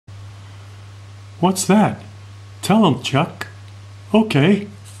What's that? Tell 'em, Chuck. Okay.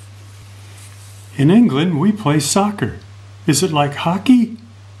 In England, we play soccer. Is it like hockey?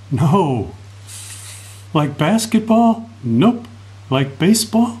 No. Like basketball? Nope. Like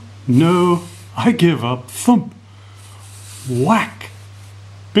baseball? No. I give up. Thump. Whack.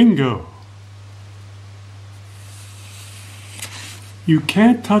 Bingo. You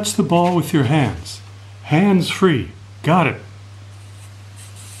can't touch the ball with your hands. Hands free. Got it.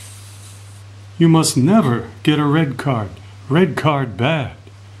 You must never get a red card. Red card bad.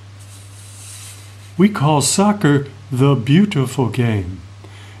 We call soccer the beautiful game.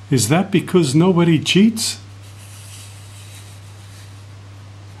 Is that because nobody cheats?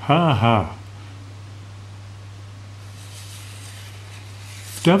 Ha ha.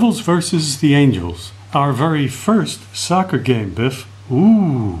 Devils versus the Angels. Our very first soccer game, Biff.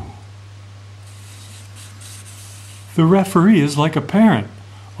 Ooh. The referee is like a parent,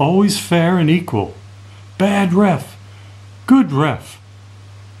 always fair and equal. Bad ref. Good ref.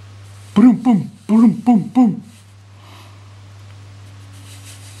 Boom, boom, boom, boom, boom.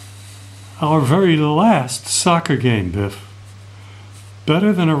 Our very last soccer game, Biff.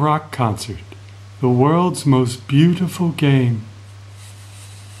 Better than a rock concert. The world's most beautiful game.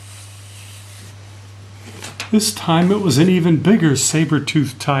 This time it was an even bigger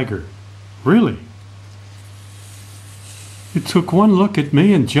saber-toothed tiger. Really. It took one look at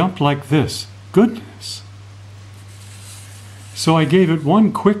me and jumped like this. Goodness. So I gave it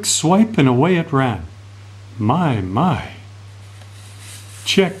one quick swipe and away it ran. My.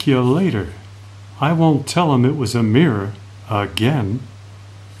 Check you later. I won't tell him it was a mirror again.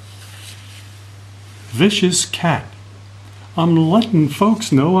 Vicious cat. I'm letting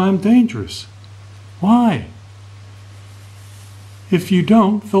folks know I'm dangerous. Why? If you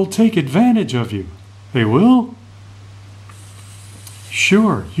don't, they'll take advantage of you. They will?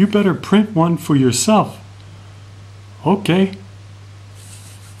 Sure, you better print one for yourself. Okay.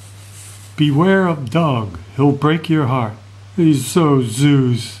 Beware of dog. He'll break your heart. He's so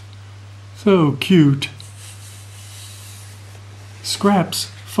zoos. So cute. Scraps,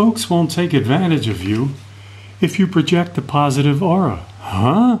 folks won't take advantage of you if you project a positive aura.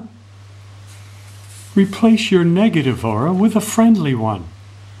 Huh? Replace your negative aura with a friendly one.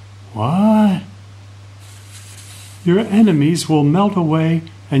 What? Your enemies will melt away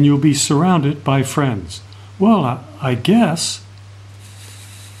and you'll be surrounded by friends. Well, I guess.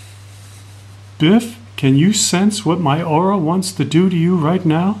 Biff, can you sense what my aura wants to do to you right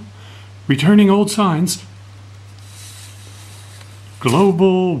now? Returning old signs.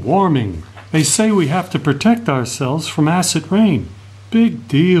 Global warming. They say we have to protect ourselves from acid rain. Big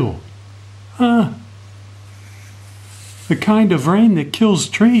deal. Huh? The kind of rain that kills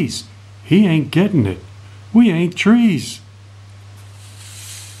trees. He ain't getting it. We ain't trees.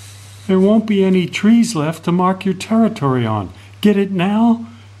 There won't be any trees left to mark your territory on. Get it now?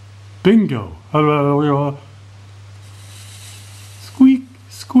 Bingo. Squeak,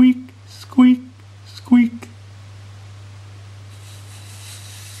 squeak, squeak, squeak.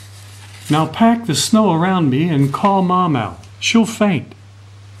 Now pack the snow around me and call Mom out. She'll faint.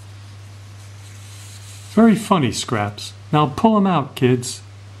 Very funny, Scraps. Now pull him out, kids.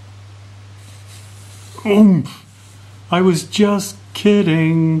 Oomph! I was just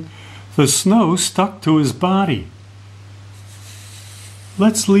kidding. The snow stuck to his body.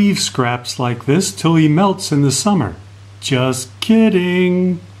 Let's leave Scraps like this till he melts in the summer. Just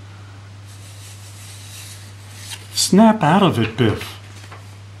kidding. Snap out of it, Biff.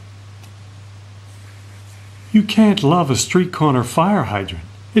 You can't love a street corner fire hydrant.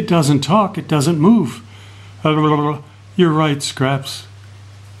 It doesn't talk, it doesn't move. You're right, Scraps.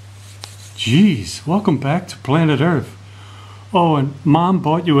 Geez, welcome back to planet Earth. Oh, and Mom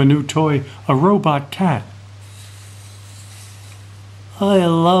bought you a new toy, a robot cat. I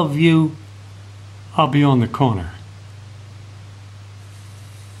love you. I'll be on the corner.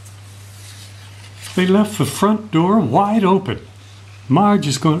 They left the front door wide open. Mom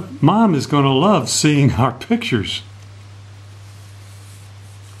is going to love seeing our pictures.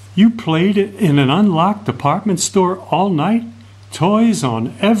 You played in an unlocked department store all night? Toys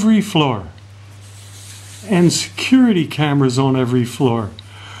on every floor. And security cameras on every floor.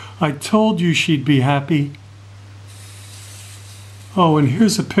 I told you she'd be happy. Oh, and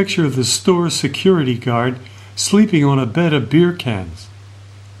here's a picture of the store security guard sleeping on a bed of beer cans.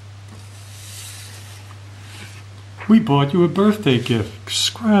 We bought you a birthday gift.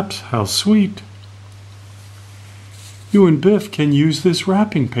 Scraps, how sweet. You and Biff can use this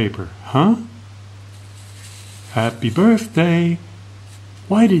wrapping paper, huh? Happy birthday.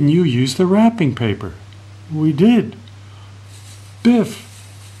 Why didn't you use the wrapping paper? We did. Biff,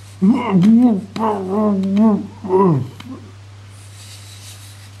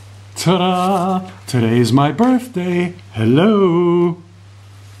 Ta-da! Today's my birthday. Hello.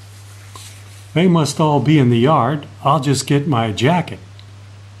 They must all be in the yard. I'll just get my jacket.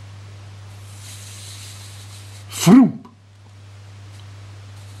 Vroom.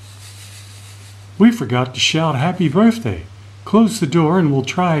 We forgot to shout happy birthday. Close the door and we'll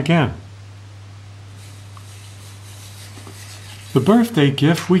try again. The birthday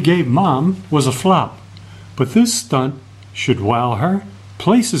gift we gave Mom was a flop, but this stunt should wow her.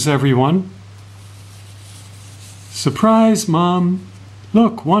 Places everyone. Surprise, Mom.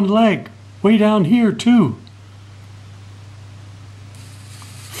 Look, one leg. Way down here, too.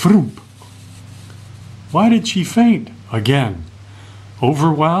 Vroom. Why did she faint? Again.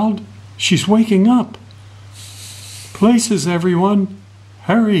 Overwhelmed? She's waking up. Places, everyone.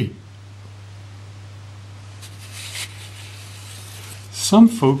 Hurry. Some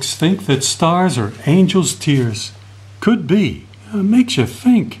folks think that stars are angels' tears. Could be. Makes you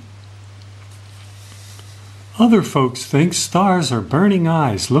think. Other folks think stars are burning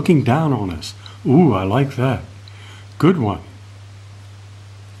eyes looking down on us. Ooh, I like that. Good one.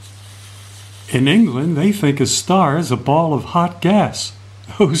 In England, they think a star is a ball of hot gas.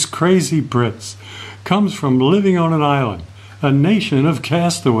 Those crazy Brits. Comes from living on an island, a nation of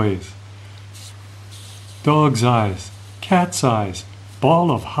castaways. Dog's eyes, cat's eyes,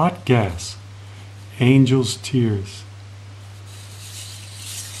 ball of hot gas. Angel's tears.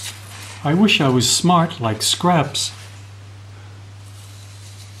 I wish I was smart like Scraps.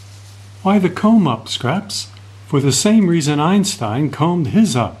 Why the comb up, Scraps? For the same reason Einstein combed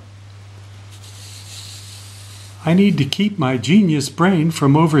his up. I need to keep my genius brain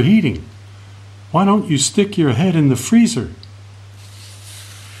from overheating. Why don't you stick your head in the freezer?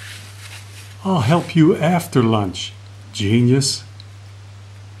 I'll help you after lunch, genius.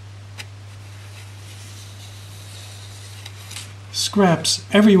 Scraps,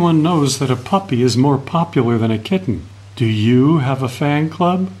 everyone knows that a puppy is more popular than a kitten. Do you have a fan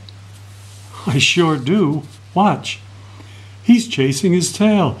club? I sure do. Watch. He's chasing his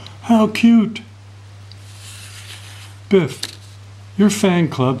tail. How cute. Biff, your fan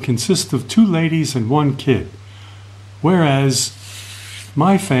club consists of 2 ladies and 1 kid, whereas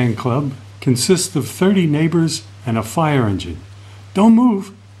my fan club consists of 30 neighbors and a fire engine. Don't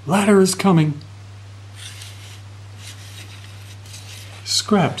move. Ladder is coming.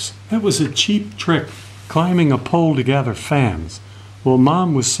 Scraps, that was a cheap trick, climbing a pole to gather fans. Well,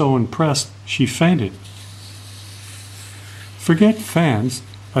 Mom was so impressed, she fainted. Forget fans.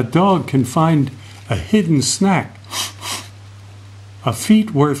 A dog can find a hidden snack. A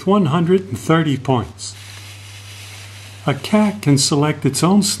feat worth 130 points. A cat can select its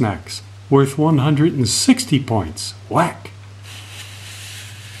own snacks, worth 160 points. Whack!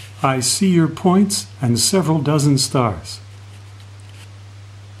 I see your points and several dozen stars.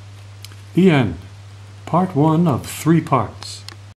 The end. Part 1 of 3 parts.